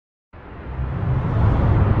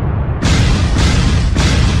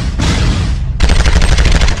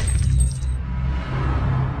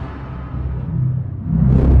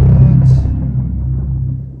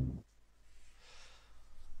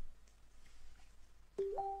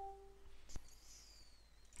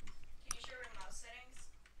Can you share your mouse settings?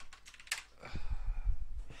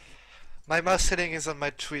 My mouse setting is on my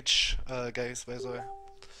Twitch, guys, by the way.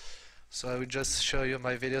 So I will just show you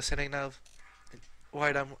my video setting now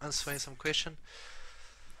while I'm answering some question.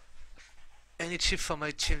 Any tip for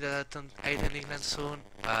my team that attend Aiden England soon?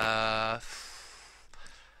 I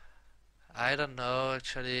don't know,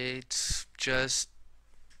 actually. It's just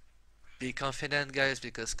be confident, guys,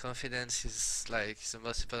 because confidence is like the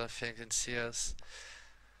most important thing in CS.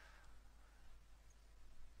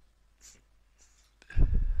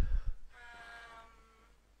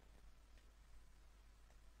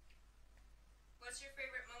 What's your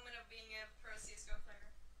favorite moment of being a pro CSGO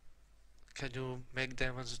player? Can you make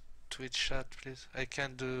them on the Twitch chat, please? I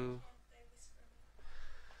can do.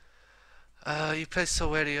 He plays so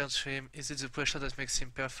well on stream. Is it the pressure that makes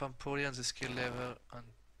him perform poorly on the skill level on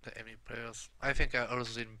the enemy players? I think I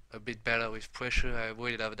also did a bit better with pressure. I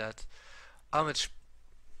really love that. How much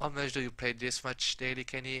do you play this much daily,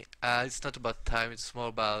 Kenny? It's not about time, it's more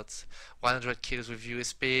about 100 kills with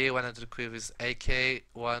USP, 100 kills with AK,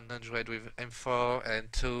 100 with M4,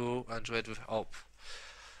 and 200 with AWP.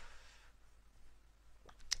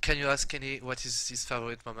 Can you ask Kenny what is his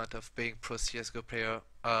favorite moment of being pro CSGO player?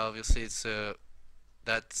 Obviously it's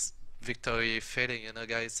that victory feeling, you know,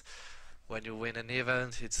 guys. When you win an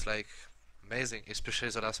event, it's like amazing, especially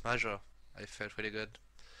the last major. I felt really good.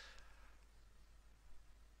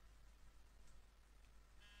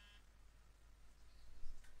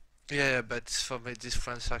 Yeah, but for me, this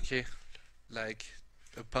different, Saki. Like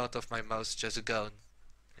a part of my mouse just gone,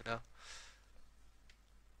 you know.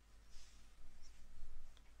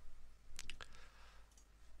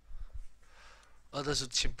 How does the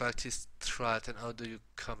team practice strat and how do you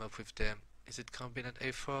come up with them? Is it combined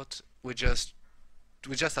effort? We just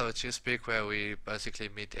have a team speak where we basically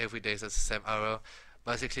meet every day at the same hour.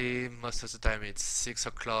 Basically, most of the time it's 6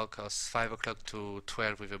 o'clock or 5 o'clock to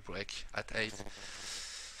 12 with a break at 8.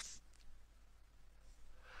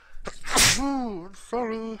 I'm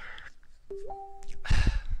sorry.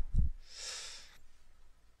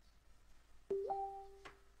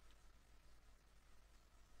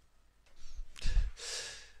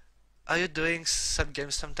 Are you doing some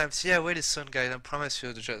games sometimes? Yeah, really soon, guys. I promise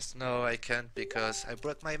you. Just no, I can't because I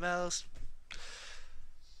broke my mouse.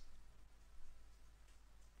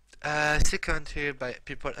 Second here by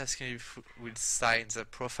people asking if we'll sign the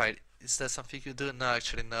profile. Is that something you do? No,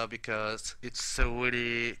 actually no, because it's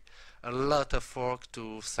really a lot of work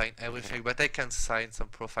to sign everything. But I can sign some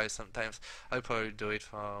profiles sometimes. I'll probably do it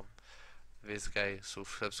from this guy who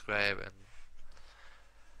subscribe and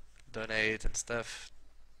donate and stuff.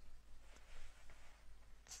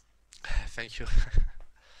 Thank you.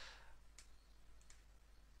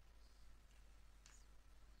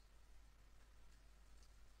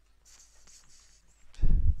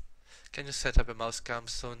 Can you set up a mouse cam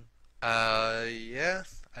soon? Yeah,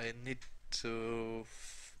 I need to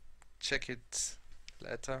check it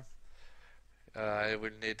later. I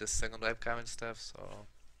will need a second webcam and stuff, so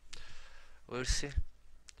we'll see.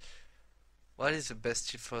 What is the best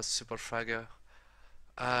tip for super fragger?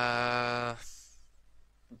 Uh,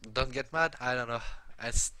 don't get mad. I don't know.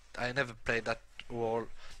 I never played that role.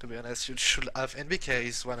 To be honest, you should have. NBK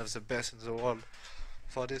is one of the best in the world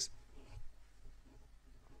for this.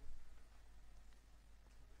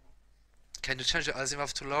 Can you change the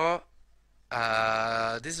azimuth to low?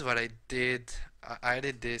 This is what I did. I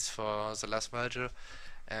did this for the last merger,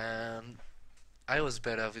 and I was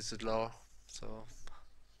better with the low. So,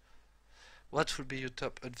 what would be your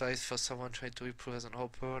top advice for someone trying to improve as an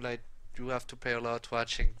hopper? Like, you have to play a lot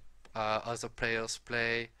watching other players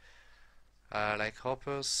play, like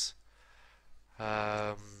hoppers.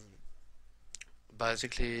 Um,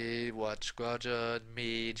 basically, watch Guardian,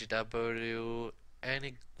 me, GW,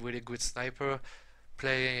 any really good sniper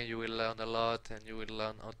playing, and you will learn a lot, and you will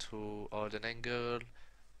learn how to hold an angle,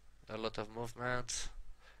 a lot of movement,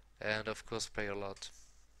 and of course play a lot.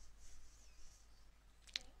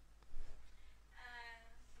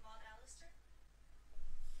 Mod Alistair?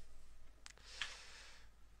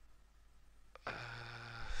 Uh,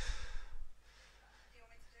 Do you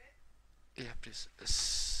want me to do it? yeah,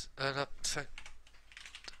 please. No, thank.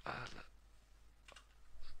 No.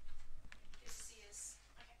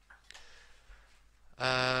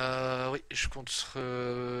 Oui, je compte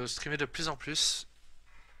streamer de plus en plus.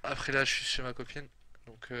 Après là, je suis chez ma copine,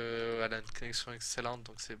 donc elle a une connexion excellente,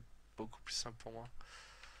 donc c'est beaucoup plus simple pour moi.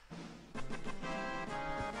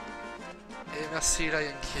 Et merci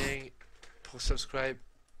Lion King pour subscribe.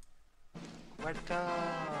 Welcome.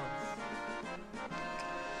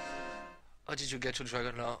 How did you get to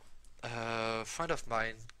Dragon Law? a friend of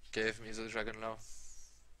mine gave me the Dragon Law.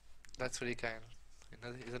 That's really kind,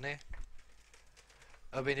 isn't it?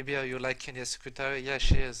 Oh, Benny Beer, you like KennyS secretary? Yeah,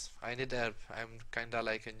 she is. I need help. I'm kinda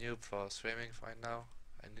like a noob for streaming right now.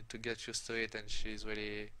 I need to get used to it, and she's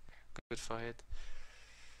really good for it.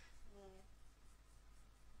 Mm.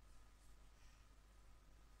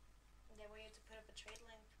 Yeah, we have to put up a trade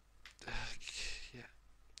link. Yeah.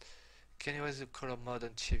 Kenny, what's the color mode on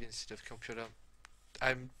TV instead of computer?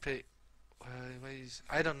 I'm play.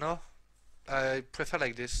 I don't know. I prefer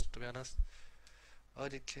like this, to be honest. How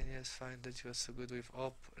did Kenny find that you are so good with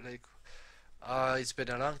op? Like, it's been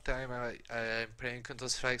a long time. I'm playing Counter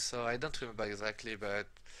Strike, so I don't remember exactly, but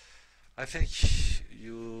I think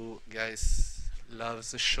you guys love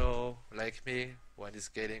the show like me when it's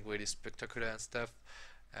getting really spectacular and stuff.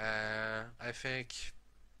 I think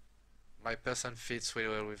my person fits really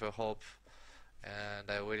well with the hope, and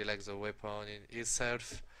I really like the weapon in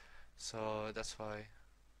itself. So that's why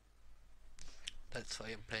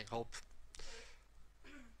I'm playing hope.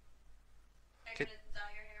 Are you Can, gonna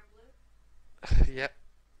dye your hair blue? yeah,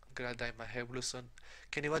 I'm gonna dye my hair blue soon.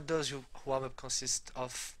 Kenny, what does your warm up consist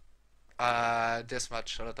of?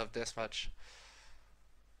 Deathmatch, a lot of deathmatch.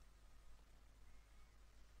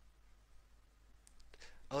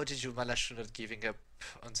 How did you manage to not giving up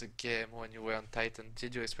on the game when you were on Titan?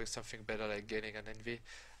 Did you expect something better like gaining an envy?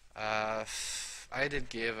 Uh, I did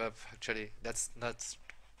give up actually. That's not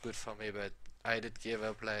good for me, but I did give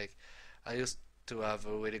up. Like I used to have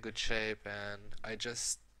a really good shape, and I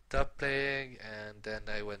just stopped playing, and then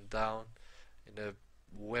I went down in a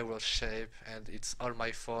way worse shape, and it's all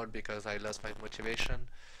my fault because I lost my motivation.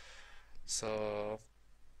 So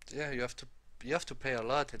yeah, you have to play a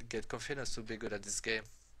lot and get confidence to be good at this game.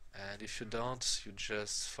 And if you don't, you're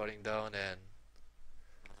just falling down and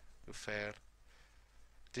you fail.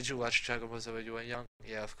 Did you watch Dragon Ball Z when you were young?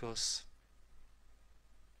 Yeah, of course.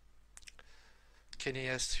 Kenny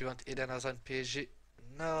asked, you want Eden Hazard PSG?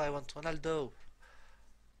 No, I want Ronaldo.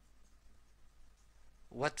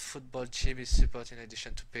 What football team is support in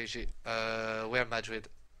addition to PSG? Real Madrid.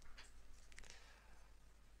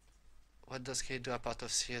 What does Kenny do apart of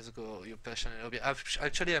CSGO? Your passion and hobby?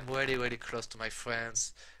 Actually, I'm really, really close to my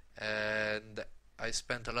friends, and I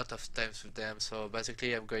spent a lot of times with them. So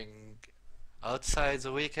basically, I'm going outside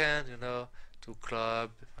the weekend, to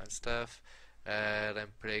club and stuff, and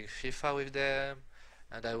I'm playing FIFA with them,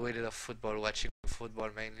 and I really love football, watching football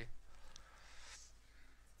mainly.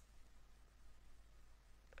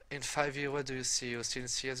 In 5 years, what do you see? You still in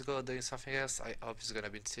CSGO or doing something else? I hope it's gonna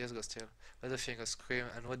be in CSGO still. What do you think of Scream,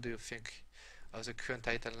 and what do you think of the current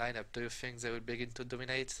Titan lineup? Do you think they will begin to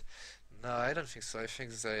dominate? No, I don't think so. I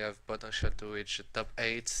think they have potential to reach the top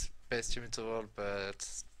 8 best team in the world,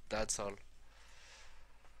 but that's all.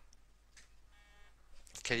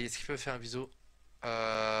 Kali, est-ce qu'il peut me faire un bisou?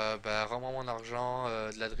 Bah, rends-moi mon argent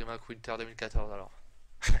de la DreamHack Winter 2014 alors.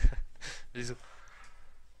 Bisous.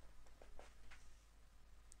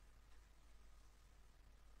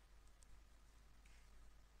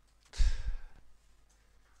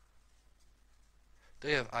 Do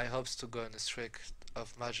you have high hopes to go on a streak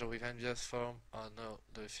of major with EnVyUs form? Oh no,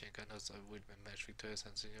 do you think I know that we'll be match victorious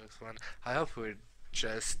and the next one? I hope we'll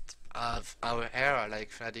just have our era like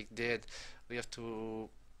Fnatic did. We have to.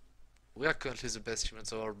 We are currently the best team in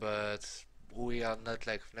the world, but we are not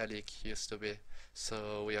like Fnatic used to be.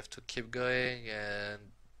 So we have to keep going and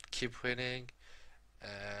keep winning,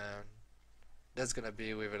 and that's gonna be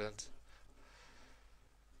equivalent.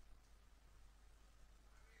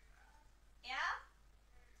 Yeah?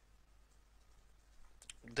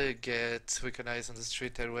 They get recognized on the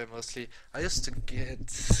street anyway mostly. I used to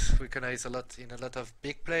get recognized a lot in a lot of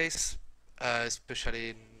big places, especially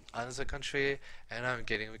in another country, and I'm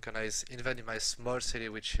getting recognized even in my small city,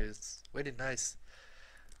 which is really nice.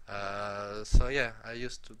 So yeah, I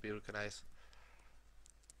used to be recognized.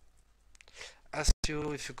 Asked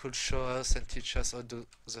you if you could show us and teach us how to do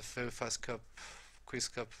the very fast cup quiz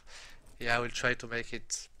cup. Yeah, I will try to make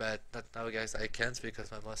it, but not now, guys. I can't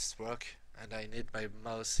because my mouse work, and I need my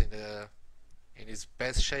mouse in its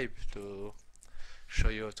best shape to show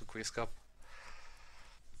you how to quiz cup.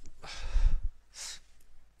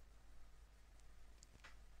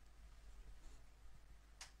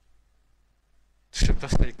 Je sais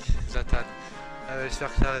pas avec Zlatan.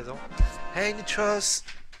 J'espère que t'as raison. Hey Nitros!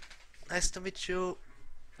 Nice to meet you,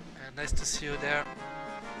 and nice to see you there.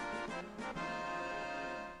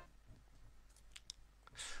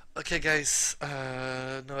 Okay guys,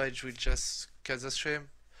 no, I will just cut the stream.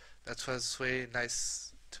 That was really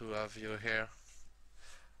nice to have you here.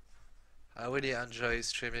 I really enjoy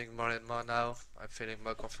streaming more and more now. I'm feeling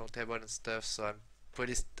more comfortable and stuff, so I'm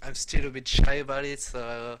I'm still a bit shy about it,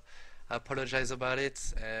 so I apologize about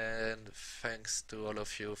it. And thanks to all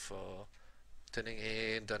of you for tuning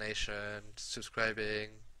in, donation, subscribing,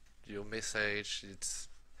 your message.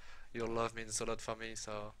 Your love means a lot for me.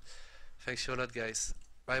 So thanks you a lot, guys.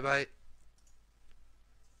 Bye bye.